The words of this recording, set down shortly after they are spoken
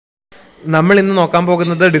നമ്മൾ ഇന്ന് നോക്കാൻ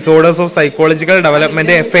പോകുന്നത് disorders of psychological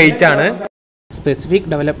development F8 ആണ്. സ്പെസിഫിക്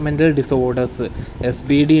ഡെവലപ്മെൻറ്റൽ ഡിസോർഡേഴ്സ്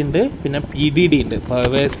SBD ഉണ്ട്, പിന്നെ PDD ഉണ്ട്,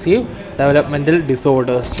 പെർവേസീവ് ഡെവലപ്മെൻറ്റൽ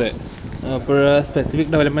ഡിസോർഡേഴ്സ്. അപ്പോൾ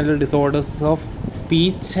specific developmental disorders of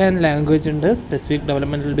speech and language ഉണ്ട്, specific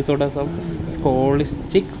developmental disorders of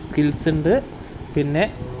സ്കോളിസ്റ്റിക് skills ഉണ്ട്, പിന്നെ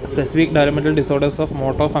specific developmental disorders of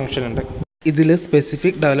motor function ഉണ്ട്. ഇതിൽ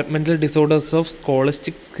സ്പെസിഫിക് ഡെവലപ്മെൻറ്റൽ ഡിസോർഡേഴ്സ് ഓഫ്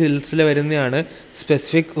സ്കോളിസ്റ്റിക് സ്കിൽസിൽ വരുന്നതാണ്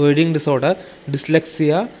specific reading disorder,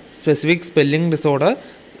 dyslexia, specific spelling disorder,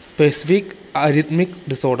 specific arrhythmic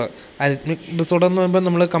disorder. Arrhythmic disorder എന്ന് പറയുമ്പോൾ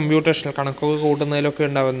നമ്മൾ computational കണക്കൊക്കെ കൂട്ടുന്നതിലൊക്കെ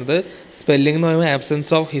ഉണ്ടാകുന്നത്. സ്പെല്ലിംഗ് എന്ന് പറയുമ്പോൾ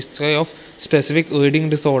absence of history of specific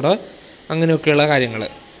reading disorder, അങ്ങനെയൊക്കെയുള്ള കാര്യങ്ങൾ.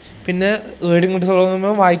 പിന്നെ റീഡിംഗ് ഡിസോർഡർ എന്ന്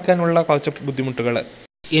പറയുമ്പോൾ വായിക്കാനുള്ള കുറച്ച് ബുദ്ധിമുട്ടുകൾ.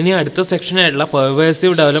 ഇനി അടുത്ത സെക്ഷനായിട്ടുള്ള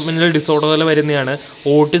പെർവേസീവ് ഡെവലപ്മെൻറ്റൽ ഡിസോർഡറിൽ വരുന്നതാണ്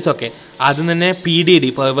ഓട്ടിസം ഒക്കെ. ആദ്യം തന്നെ PDD,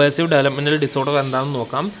 പെർവേസീവ് ഡെവലപ്മെൻറ്റൽ ഡിസോർഡർ എന്താണെന്ന്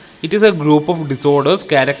നോക്കാം. It is A group of disorders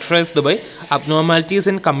characterised by abnormalities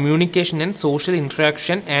in communication and social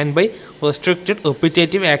interaction and by restricted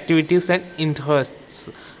repetitive activities and interests.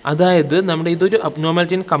 അതായത് നമ്മുടെ ഇതൊരു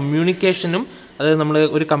അബ്നോർമാലിറ്റി ഇൻ കമ്മ്യൂണിക്കേഷനും, അതായത് നമ്മൾ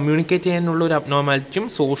ഒരു കമ്മ്യൂണിക്കേറ്റ് ചെയ്യാനുള്ള ഒരു അബ്നോർമാലിറ്റിയും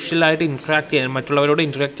സോഷ്യലായിട്ട് ഇൻട്രാക്ട് ചെയ്യാൻ, മറ്റുള്ളവരോട്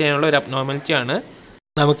ഇൻട്രാക്ട് ചെയ്യാനുള്ള ഒരു അബ്നോർമാലിറ്റിയാണ്.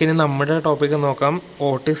 നമുക്കിനി നമ്മുടെ ടോപ്പിക്ക് നോക്കാം.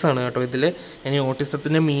 ഓട്ടിസമാണ് കേട്ടോ ഇതിൽ. ഇനി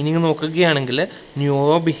ഓട്ടിസത്തിൻ്റെ മീനിങ് നോക്കുകയാണെങ്കിൽ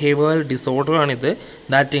ന്യൂറോ ബിഹേവിയറൽ ഡിസോർഡർ ആണിത്.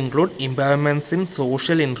 That include impairments in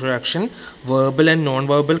social interaction, verbal and non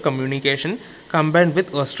verbal communication combined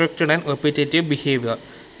with restricted and repetitive behaviour.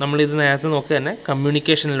 നമ്മളിത് നേരത്തെ നോക്കുക തന്നെ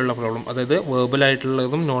കമ്മ്യൂണിക്കേഷനിലുള്ള പ്രോബ്ലം, അതായത്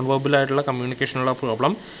വെർബലായിട്ടുള്ളതും നോൺ വെർബലായിട്ടുള്ള കമ്മ്യൂണിക്കേഷനുള്ള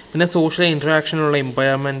പ്രോബ്ലം, പിന്നെ സോഷ്യൽ ഇൻട്രാക്ഷനുള്ള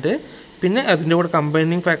ഇമ്പയർമെൻറ്റ്, പിന്നെ അതിൻ്റെ കൂടെ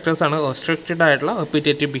കമ്പൈനിങ് ഫാക്ടേഴ്സാണ് റെസ്ട്രിക്റ്റഡ് ആയിട്ടുള്ള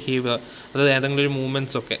റിപ്പീറ്റേറ്റീവ് ബിഹേവിയർ, അതായത് ഏതെങ്കിലും ഒരു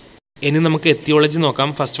മൂവ്മെൻറ്റ്സ് ഒക്കെ. ഇനി നമുക്ക് എത്തിയോളജി നോക്കാം.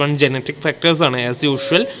 First one genetic ഫാക്ടേഴ്സാണ്. As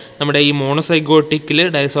usual നമ്മുടെ ഈ മോണോസൈഗോട്ടിക്കിൽ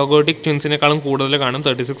ഡൈസോഗോട്ടിക് ട്വിൻസിനേക്കാളും കൂടുതൽ കാണും.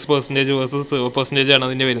 36% വേഴ്സസ് 0% ആണ്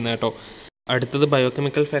അതിൻ്റെ വരുന്നത് കേട്ടോ. അടുത്തത്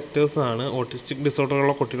ബയോകെമിക്കൽ ഫാക്ടേഴ്സാണ്. ഓട്ടിസ്റ്റിക്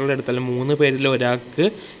ഡിസോർഡറുള്ള കുട്ടികളുടെ അടുത്തല്ല 3 പേരിൽ ഒരാൾക്ക്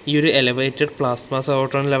ഈ ഒരു എലവേറ്റഡ് പ്ലാസ്മ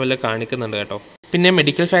സെറോട്ടോണിൻ ലെവലിൽ കാണിക്കുന്നുണ്ട് കേട്ടോ. പിന്നെ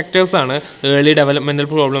medical ഫാക്ടേഴ്സാണ്. Early developmental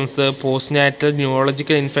problems, post natal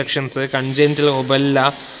neurological infections, congenital ഒബെല്ല,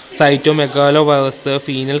 cytomegalo virus,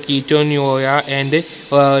 fennel ketonuria and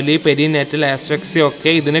early perinatal ആസ്ഫെക്സിയ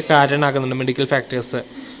ഒക്കെ ഇതിന് കാരണമാകുന്നുണ്ട് മെഡിക്കൽ ഫാക്ടേഴ്സ്.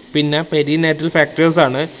 പിന്നെ perinatal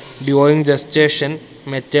ഫാക്ടേഴ്സാണ്. During gestation,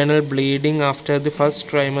 maternal bleeding after the first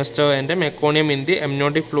trimester and meconium in the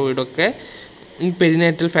എംനോട്ടിക് ഫ്ലൂയിഡൊക്കെ ഈ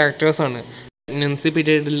perinatal ഫാക്ടേഴ്സാണ്. Pregnancy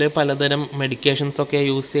പീരീഡിൽ പലതരം മെഡിക്കേഷൻസൊക്കെ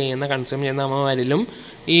use ചെയ്യുന്ന consume ചെയ്യുന്ന അമ്മമാരിലും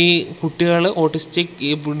ഈ കുട്ടികൾ ഓട്ടിസ്റ്റിക്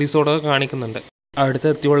ഈ ഡിസോർഡർ കാണിക്കുന്നുണ്ട്. അടുത്ത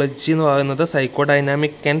എത്തിയോളജി എന്ന് പറയുന്നത് psycho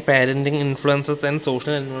dynamic and parenting influences and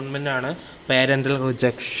social environment ആണ്. Parental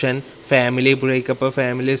rejection, family breakup,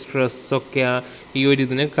 family സ്ട്രെസ്സൊക്കെ ഈ ഒരു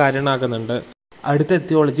ഇതിന് കാരണമാകുന്നുണ്ട്. അടുത്ത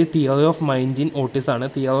എത്തിയോളജി theory of mind in autism ആണ്.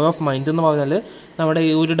 തിയറി ഓഫ് മൈൻഡ് എന്ന് പറഞ്ഞാൽ നമ്മുടെ ഈ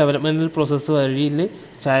ഒരു ഡെവലപ്മെൻറ്റൽ പ്രോസസ്സ് വഴിയിൽ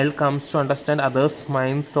child comes to understand others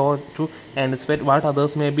minds or to anticipate what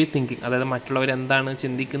others may be thinking. അതായത് മറ്റുള്ളവർ എന്താണ്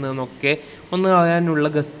ചിന്തിക്കുന്നതെന്നൊക്കെ ഒന്ന് അറിയാനുള്ള,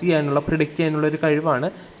 ഗസ് ചെയ്യാനുള്ള, പ്രിഡിക്റ്റ് ചെയ്യാനുള്ള ഒരു കഴിവാണ്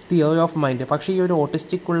തിയറി ഓഫ് മൈൻഡ്. പക്ഷേ ഈ ഒരു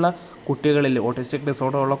ഓട്ടിസ്റ്റിക് കുട്ടികളിൽ, ഓട്ടിസ്റ്റിക്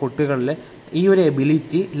ഡിസോർഡർ ഉള്ള കുട്ടികളിൽ ഈ ഒരു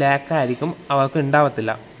എബിലിറ്റി ലാക്കായിരിക്കും, അവർക്ക്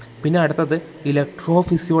ഉണ്ടാവത്തില്ല. പിന്നെ അടുത്തത് ഇലക്ട്രോ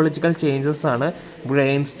ഫിസിയോളജിക്കൽ ചേഞ്ചസ് ആണ്.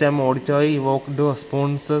 Brain stem auditory evoked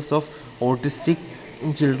responses of autistic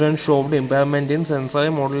children shoved impairment in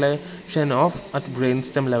sensory modulation of at brain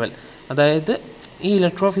stem level. അതായത് ഈ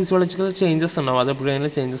ഇലക്ട്രോ ഫിസിയോളജിക്കൽ ചേഞ്ചസ് ഉണ്ടാവും, അത്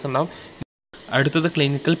ബ്രെയിനിൽ ചേഞ്ചസ് ഉണ്ടാവും. അടുത്തത്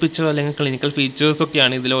ക്ലിനിക്കൽ പിക്ചർ അല്ലെങ്കിൽ ക്ലിനിക്കൽ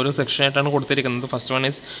ഫീച്ചേഴ്സൊക്കെയാണ് ഇതിൽ ഓരോ സെക്ഷനായിട്ടാണ് കൊടുത്തിരിക്കുന്നത്. First one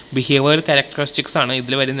is behavioural characteristics ആണ്.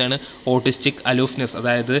 ഇതിൽ വരുന്നതാണ് ഓട്ടിസ്റ്റിക് അലൂഫ്നെസ്,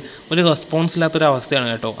 അതായത് ഒരു റെസ്പോൺസ് ഇല്ലാത്തൊരു അവസ്ഥയാണ്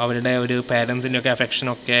കേട്ടോ. അവരുടെ ഒരു പാരൻസിൻ്റെയൊക്കെ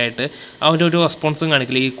അഫെക്ഷനൊക്കെ ആയിട്ട് അവരൊരു റെസ്പോൺസും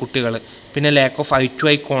കാണിക്കില്ല ഈ കുട്ടികൾ. പിന്നെ lack of I to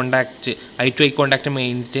I contact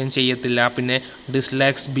maintain ചെയ്യത്തില്ല. പിന്നെ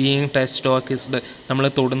dislikes being touched or kissed, നമ്മൾ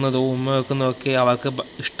തൊടുന്നതോ ഉമ്മ വെക്കുന്നതൊക്കെ അവർക്ക്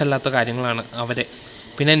ഇഷ്ടമില്ലാത്ത കാര്യങ്ങളാണ് അവരെ.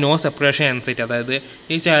 പിന്നെ നോ സെപ്പറേഷൻ ആൻസൈറ്റി, അതായത്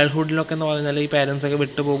ഈ ചൈൽഡ്ഹുഡിലൊക്കെ എന്ന് പറഞ്ഞാൽ ഈ പാരൻസൊക്കെ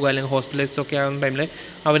വിട്ടു പോകുക അല്ലെങ്കിൽ ഹോസ്പിറ്റലൈസൊക്കെ ആകുന്ന ടൈമിൽ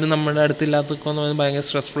അവർ നമ്മുടെ അടുത്തില്ലാത്തൊക്കെ എന്ന് പറയുന്നത് ഭയങ്കര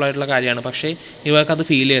സ്ട്രെസ്ഫുൾ ആയിട്ടുള്ള കാര്യമാണ്. പക്ഷേ ഇവർക്കത്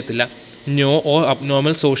ഫീൽ ചെയ്യത്തില്ല. നോ ഓർ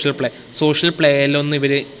അബ്നോർമൽ സോഷ്യൽ പ്ലേയിലൊന്നും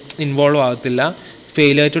ഇവർ ഇൻവോൾവ് ആകത്തില്ല.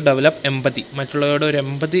 ഫെയിലിയർ ടു ഡെവലപ്പ് എമ്പതി, മറ്റുള്ളവരോട് ഒരു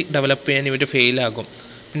എമ്പതി ഡെവലപ്പ് ചെയ്യാൻ ഇവർ ഫെയിലാകും.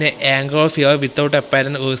 പിന്നെ anchor or fear without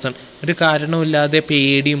apparent reason, ഒരു കാരണമില്ലാതെ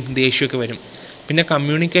പേടിയും ദേഷ്യമൊക്കെ വരും. പിന്നെ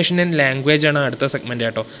കമ്മ്യൂണിക്കേഷൻ ആൻഡ് ലാംഗ്വേജ് ആണ് അടുത്ത സെഗ്മെൻറ്റ്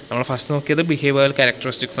കേട്ടോ. നമ്മൾ ഫസ്റ്റ് നോക്കിയത് ബിഹേവിയറൽ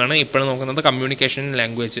ക്യാരക്ടറിസ്റ്റിക്സ് ആണ്, ഇപ്പോൾ നോക്കുന്നത് കമ്മ്യൂണിക്കേഷൻ ആൻഡ്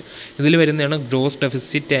ലാംഗ്വേജ്. ഇതിൽ വരുന്നതാണ് gross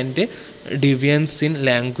deficit and ഡിവിയൻസ് in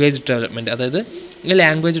language development, അതായത്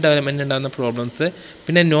ലാംഗ്വേജ് ഡെവലപ്മെൻറ്റ് ഉണ്ടാകുന്ന പ്രോബ്ലംസ്,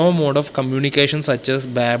 പിന്നെ no mode of communication such as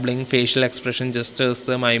babbling, facial expression,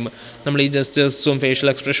 gestures, മൈം. നമ്മൾ ഈ ജസ്റ്റേഴ്സും ഫേഷ്യൽ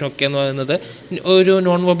എക്സ്പ്രഷനും ഒക്കെ എന്ന് പറയുന്നത് ഒരു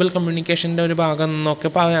നോൺ വെർബൽ കമ്മ്യൂണിക്കേഷൻ്റെ ഒരു ഭാഗം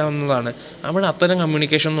എന്നൊക്കെ പറയാവുന്നതാണ്. അവിടെ അത്തരം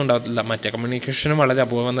കമ്മ്യൂണിക്കേഷൻ ഒന്നും ഉണ്ടാകത്തില്ല. മറ്റേ കമ്മ്യൂണിക്കേഷനും വളരെ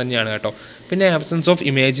അപൂർവം തന്നെയാണ് കേട്ടോ. പിന്നെ absence of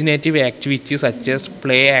imaginative activities such as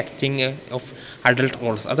play, acting of adult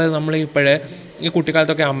Rolls. അതായത് നമ്മളിപ്പോഴേ ഈ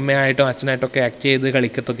കുട്ടിക്കാലത്തൊക്കെ അമ്മയായിട്ടും അച്ഛനായിട്ടൊക്കെ ആക്ട് ചെയ്ത്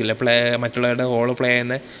കളിക്കത്തൊക്കെയില്ല, മറ്റുള്ളവരുടെ റോൾ പ്ലേ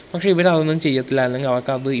ചെയ്യുന്നത്. പക്ഷേ ഇവരതൊന്നും ചെയ്യത്തില്ല, അല്ലെങ്കിൽ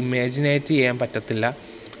അവർക്ക് അത് ഇമാജിനേറ്റ് ചെയ്യാൻ പറ്റത്തില്ല,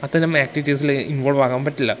 അത്തരം ആക്ടിവിറ്റീസിൽ ഇൻവോൾവ് ആകാൻ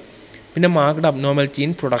പറ്റില്ല. പിന്നെ marked abnormality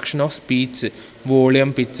in production of speech,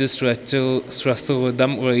 volume, pitch, stress,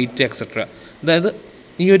 rhythm, rate etcetera. അതായത്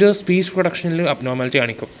ഈ ഒരു സ്പീച്ച് പ്രൊഡക്ഷനിൽ അബ്നോർമാലിറ്റി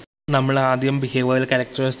കാണിക്കും. നമ്മൾ ആദ്യം ബിഹേവിയറൽ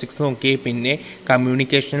ക്യാരക്ടറിസ്റ്റിക്സ് നോക്കി, പിന്നെ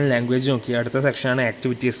കമ്മ്യൂണിക്കേഷൻ ലാംഗ്വേജ് നോക്കി. അടുത്ത സെക്ഷനാണ്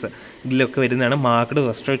ആക്ടിവിറ്റീസ്. ഇതിലൊക്കെ വരുന്നതാണ് marked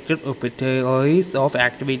restricted റിപ്പീറ്റേറ്റീവ്സ് of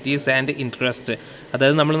activities and interest.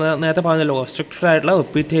 അതായത് നമ്മൾ നേരത്തെ പറഞ്ഞല്ലോ, റെസ്ട്രിക്റ്റഡ് ആയിട്ടുള്ള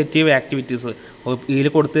റിപ്പീറ്റേറ്റീവ് ആക്ടിവിറ്റീസ്. ഇതിൽ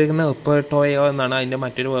കൊടുത്തിരിക്കുന്ന റിപ്പർട്ടോയോ എന്നാണ് അതിൻ്റെ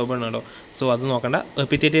മറ്റൊരു വേർബ് ഉണ്ടോ, സോ അത് നോക്കണ്ട.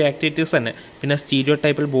 റിപ്പീറ്റേറ്റീവ് ആക്ടിവിറ്റീസ് തന്നെ. പിന്നെ സ്റ്റീരിയോ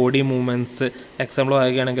ടൈപ്പിൽ ബോഡി മൂവ്മെൻറ്റ്സ്, എക്സാമ്പിൾ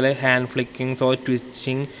പറയുകയാണെങ്കിൽ hand ഫ്ലിക്കിങ്സ് or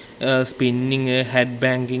twitching, spinning, head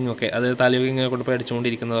banking ഒക്കെ, അതായത് തലവിങ്ങനെ കൊണ്ട്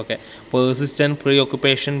പഠിച്ചുകൊണ്ടിരിക്കുന്നതൊക്കെ. Persistent pre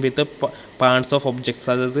occupation with parts of objects,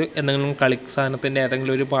 അതായത് എന്തെങ്കിലും കളി സാധനത്തിൻ്റെ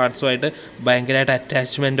ഏതെങ്കിലും ഒരു പാർട്സുമായിട്ട് ഭയങ്കരമായിട്ട്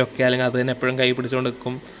അറ്റാച്ച്മെൻ്റ് ഒക്കെ, അല്ലെങ്കിൽ അത് തന്നെ എപ്പോഴും കൈ പിടിച്ചുകൊണ്ട്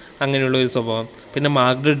നിൽക്കും, അങ്ങനെയുള്ളൊരു സ്വഭാവം. പിന്നെ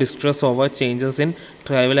marked distress over changes in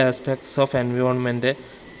ട്രൈവൽ aspects of environment.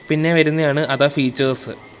 പിന്നെ വരുന്നതാണ് അതർ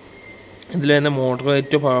ഫീച്ചേഴ്സ്. ഇതിൽ വരുന്ന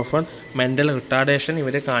മോഡറേറ്റ് പവർഫുൾ മെൻ്റൽ റിട്ടാർഡേഷൻ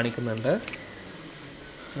ഇവർ കാണിക്കുന്നുണ്ട്.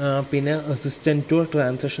 പിന്നെ resistant to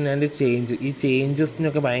transition and change. ഈ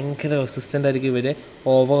ചേഞ്ചസിനൊക്കെ ഭയങ്കര റെസിസ്റ്റൻ്റ് ആയിരിക്കും ഇവർ.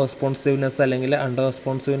 ഓവർ റെസ്പോൺസീവ്നെസ് അല്ലെങ്കിൽ അണ്ടർ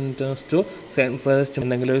റെസ്പോൺസീവ്നെസ് ടു സെൻസേഴ്സ്.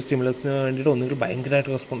 എന്തെങ്കിലും ഒരു സ്റ്റിമുലസിന് വേണ്ടിയിട്ട് ഒന്നുകിൽ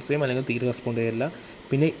ഭയങ്കരമായിട്ട് റെസ്പോൺസ് ചെയ്യും, അല്ലെങ്കിൽ തീരെ റെസ്പോണ്ട് ചെയ്യില്ല.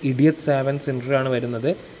 പിന്നെ ഇഡിയറ്റ് സാവൻ സിൻഡ്രോം ആണ്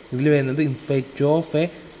വരുന്നത്. ഇതിൽ വരുന്നത് in spite of A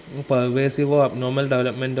pervasive or abnormal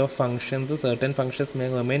development of functions, certain functions may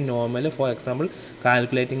remain normal. For example,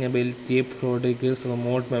 calculating ability, prodigious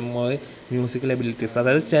remote memory, musical abilities.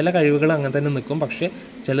 അതായത് ചില കഴിവുകൾ അങ്ങനെ തന്നെ നിൽക്കും, പക്ഷേ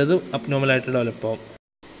ചിലത് അബ്നോർമലായിട്ട് ഡെവലപ്പ് ആവും.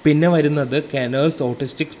 പിന്നെ വരുന്നത് കെനേഴ്സ്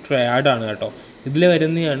ഓട്ടിസ്റ്റിക് ട്രയാഡ് ആണ് കേട്ടോ. ഇതിൽ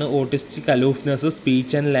വരുന്നതാണ് autistic അലൂഫ്നെസ്,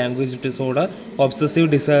 speech and language disorder, obsessive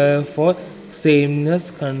desire four സെയിംനെസ്,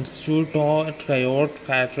 constitute triode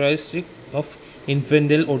characteristic of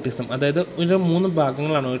ഇൻഫൻറ്റൽ autism. അതായത് ഒരു 3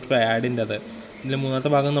 ഭാഗങ്ങളാണ് ഒരു ട്രയാഡിൻ്റെ. അത് ഇതിൽ 3ാമത്തെ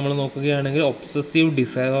ഭാഗം നമ്മൾ നോക്കുകയാണെങ്കിൽ ഒബ്സസീവ്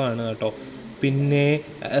ഡിസയർ ആണ് കേട്ടോ. പിന്നെ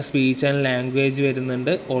സ്പീച്ച് ആൻഡ് ലാംഗ്വേജ്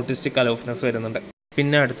വരുന്നുണ്ട്, ഓട്ടിസ്റ്റിക് അലോഫ്നെസ് വരുന്നുണ്ട്.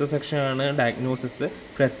 പിന്നെ അടുത്ത സെക്ഷനാണ് ഡയഗ്നോസിസ്.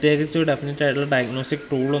 പ്രത്യേകിച്ച് ഡെഫിനറ്റ് ആയിട്ടുള്ള ഡയഗ്നോസ്റ്റിക്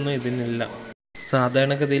ടൂളൊന്നും ഇതിനില്ല.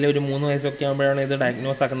 സാധാരണഗതിയിൽ ഒരു 3 വയസ്സൊക്കെ ആകുമ്പോഴാണ് ഇത്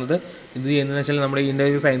ഡയഗ്നോസ് ആക്കുന്നത്. ഇത് ചെയ്യുന്നതെന്ന് വെച്ചാൽ നമ്മുടെ ഇതിൻ്റെ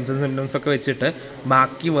സയൻസും സിംറ്റംസ് ഒക്കെ വെച്ചിട്ട്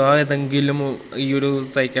ബാക്കി വേറെ ഏതെങ്കിലും ഈ ഒരു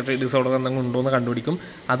സൈക്കാട്രി ഡിസോർഡർ എന്തെങ്കിലും ഉണ്ടോ എന്ന് കണ്ടുപിടിക്കും.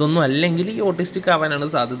 അതൊന്നും അല്ലെങ്കിൽ ഈ ഓട്ടിസ്റ്റിക് ആവാനാണ്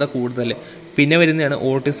സാധ്യത കൂടുതൽ. പിന്നെ വരുന്നതാണ്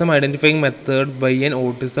autism identifying method by N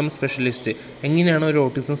autism specialist. എങ്ങനെയാണ് ഒരു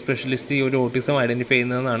ഓട്ടിസം സ്പെഷ്യലിസ്റ്റ് ഈ ഒരു ഓട്ടിസം ഐഡൻറ്റിഫൈ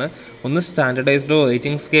ചെയ്യുന്നതെന്നാണ്. ഒന്ന് സ്റ്റാൻഡർഡൈസ്ഡ്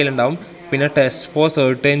റേറ്റിംഗ് സ്കെയിൽ ഉണ്ടാവും. പിന്നെ test for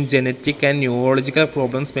certain genetic and neurological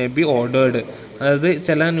problems may be ordered. അതായത്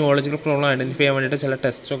ചില ന്യൂറോളജിക്കൽ പ്രോബ്ലം ഐഡൻറ്റിഫൈ ചെയ്യാൻ വേണ്ടിയിട്ട് ചില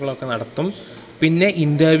ടെസ്റ്റുകളൊക്കെ നടത്തും. പിന്നെ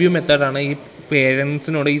ഇൻ്റർവ്യൂ മെത്തേഡാണ് ഈ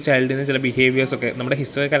പേരൻസിനോട് ഈ ചൈൽഡിന് ചില ബിഹേവിയേഴ്സൊക്കെ നമ്മുടെ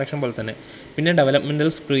ഹിസ്റ്ററി കളക്ഷൻ പോലെ തന്നെ. പിന്നെ ഡെവലപ്മെൻറ്റൽ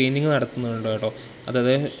സ്ക്രീനിങ് നടത്തുന്നുണ്ട് കേട്ടോ.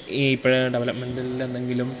 അതായത് ഈ ഇപ്പോഴേ ഡെവലപ്മെൻറ്റിൽ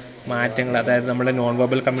എന്തെങ്കിലും മാറ്റങ്ങൾ, അതായത് നമ്മുടെ നോൺ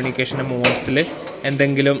വെർബൽ കമ്മ്യൂണിക്കേഷൻ്റെ മോഡ്സിൽ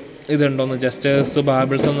എന്തെങ്കിലും ഇതുണ്ടോയെന്ന്, ജസ്റ്റേഴ്സ്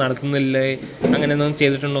ബാബിൾസ് ഒന്നും നടത്തുന്നില്ലേ, അങ്ങനെയൊന്നും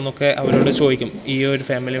ചെയ്തിട്ടുണ്ടോയെന്നൊക്കെ അവരോട് ചോദിക്കും, ഈ ഒരു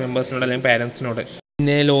ഫാമിലി മെമ്പേഴ്സിനോട് അല്ലെങ്കിൽ പാരൻസിനോട്.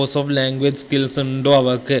 പിന്നെ ലോസ് ഓഫ് ലാംഗ്വേജ് സ്കിൽസ് ഉണ്ടോ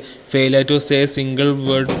അവർക്ക്, failure to say single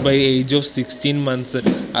word by age of 16 months.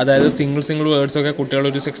 അതായത് സിംഗിൾ വേർഡ്സൊക്കെ കുട്ടികൾ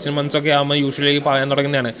ഒരു 16 months ഒക്കെ ആകുമ്പോൾ യൂഷ്വലി പറയാൻ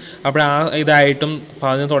തുടങ്ങുന്നതാണ്. അപ്പോൾ ആ ഇതായിട്ടും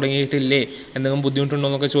പറഞ്ഞു തുടങ്ങിയിട്ടില്ലേ, എന്തെങ്കിലും ബുദ്ധിമുട്ടുണ്ടോ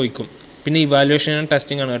എന്നൊക്കെ ചോദിക്കും. പിന്നെ ഇവാലുവേഷൻ ആൻഡ്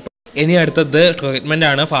ടെസ്റ്റിംഗ് ആണ് കേട്ടോ. ഇനി അടുത്തത് ട്രീറ്റ്മെൻ്റ്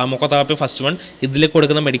ആണ്. Pharmacotherapy first one. ഇതിൽ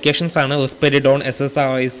കൊടുക്കുന്ന മെഡിക്കേഷൻസ് ആണ് റെസ്പെരിഡോൺ,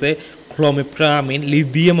 SSRIs, ക്ലോമിപ്രാമിൻ,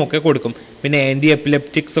 ലിഥിയം ഒക്കെ കൊടുക്കും. പിന്നെ ആൻറ്റി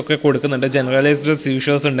എപ്പിലെപ്റ്റിക്സ് ഒക്കെ കൊടുക്കുന്നുണ്ട് ജനറലൈസ്ഡ്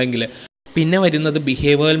സീഷേഴ്സ് ഉണ്ടെങ്കിൽ. പിന്നെ വരുന്നത്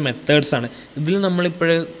ബിഹേവിയറൽ മെത്തേഡ്സ് ആണ്. ഇതിൽ നമ്മളിപ്പോൾ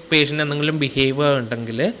പേഷ്യൻ്റ് എന്തെങ്കിലും ബിഹേവിയർ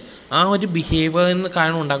ഉണ്ടെങ്കിൽ ആ ഒരു ബിഹേവിയറിന്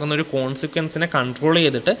കാരണം ഉണ്ടാക്കുന്ന ഒരു കോൺസിക്വൻസിനെ കൺട്രോൾ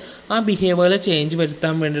ചെയ്തിട്ട് ആ ബിഹേവിയറിൽ ചേഞ്ച്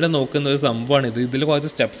വരുത്താൻ വേണ്ടിയിട്ട് നോക്കുന്ന ഒരു സംഭവമാണിത്. ഇതിൽ കുറച്ച്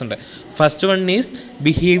സ്റ്റെപ്സ് ഉണ്ട്. First one is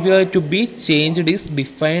behaviour to be changed is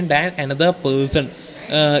defined and another person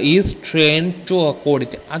is train to Accord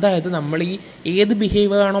it. അതായത് നമ്മൾ ഈ ഏത്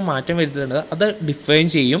ബിഹേവിയറാണോ മാറ്റം വരുത്തേണ്ടത് അത് ഡിഫൈൻ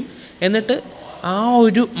ചെയ്യും. എന്നിട്ട് ആ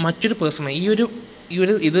ഒരു മറ്റൊരു പേഴ്സണെ ഈ ഒരു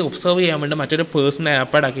ഇത് ഒബ്സർവ് ചെയ്യാൻ വേണ്ടി മറ്റൊരു പേഴ്സണെ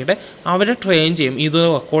ഏർപ്പാടാക്കിയിട്ട് അവരെ ട്രെയിൻ ചെയ്യും ഇത്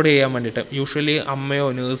റെക്കോർഡ് ചെയ്യാൻ വേണ്ടിയിട്ട്. യൂഷ്വലി അമ്മയോ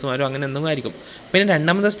നേഴ്സുമാരോ അങ്ങനെ എന്തെങ്കിലും ആയിരിക്കും. പിന്നെ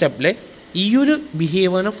രണ്ടാമത്തെ സ്റ്റെപ്പിൽ ഈ ഒരു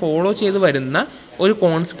ബിഹേവിയറിനെ ഫോളോ ചെയ്ത് വരുന്ന ഒരു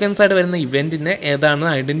കോൺസിക്വൻസ് ആയിട്ട് വരുന്ന ഇവൻറ്റിനെ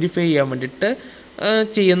ഏതാണെന്ന് ഐഡൻറ്റിഫൈ ചെയ്യാൻ വേണ്ടിയിട്ട്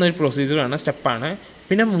ചെയ്യുന്ന ഒരു പ്രൊസീജിയറാണ്, സ്റ്റെപ്പാണ്.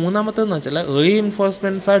 പിന്നെ മൂന്നാമത്തേതെന്ന് വെച്ചാൽ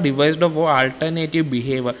റീഇൻഫോഴ്സ്മെൻറ്റ്സ് R devised four alternative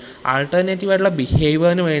behaviour. ആൾട്ടർനേറ്റീവായിട്ടുള്ള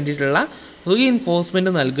ബിഹേവിയറിന് വേണ്ടിയിട്ടുള്ള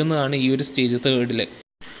റീഇൻഫോഴ്സ്മെൻറ്റ് നൽകുന്നതാണ് ഈ ഒരു സ്റ്റേജ് തേർഡിൽ.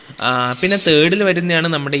 പിന്നെ തേർഡിൽ വരുന്നതാണ്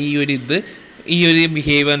നമ്മുടെ ഈ ഒരു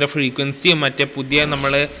ബിഹേവിയറിൻ്റെ ഫ്രീക്വൻസിയും മറ്റേ പുതിയ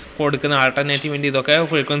നമ്മൾ കൊടുക്കുന്ന ആൾട്ടർനേറ്റീവിൻ്റെ ഇതൊക്കെ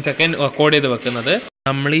ഫ്രീക്വൻസിയൊക്കെ റെക്കോർഡ് ചെയ്ത് വെക്കുന്നത്.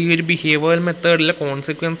 നമ്മൾ ഈ ഒരു ബിഹേവിയർ മെത്തേഡിലെ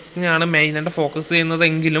കോൺസിക്വൻസിനെയാണ് മെയിനായിട്ട് ഫോക്കസ്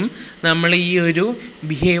ചെയ്യുന്നതെങ്കിലും നമ്മൾ ഈ ഒരു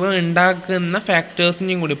ബിഹേവിയർ ഉണ്ടാക്കുന്ന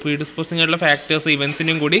ഫാക്ടേഴ്സിനെയും കൂടി, പ്രീഡിസ്പോസിംഗ് ആയിട്ടുള്ള ഫാക്ടേഴ്സ്,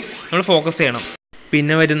 ഇവൻസിനെയും കൂടി നമ്മൾ ഫോക്കസ് ചെയ്യണം.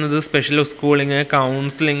 പിന്നെ വരുന്നത് special schooling,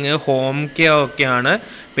 counselling, home care ഒക്കെയാണ്.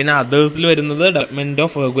 പിന്നെ അതേഴ്സിൽ വരുന്നത് development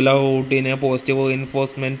of regular routine, positive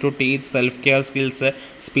reinforcement to teach self care skills,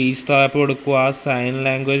 speech therapy കൊടുക്കുക, sign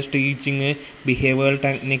language teaching, behavioural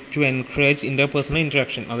technique to encourage interpersonal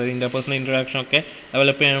interaction, അതായത് ഇൻ്റർപേഴ്സണൽ ഇൻട്രാക്ഷൻ ഒക്കെ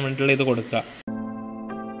ഡെവലപ്പ് ചെയ്യാൻ വേണ്ടിയിട്ടുള്ള ഇത് കൊടുക്കുക.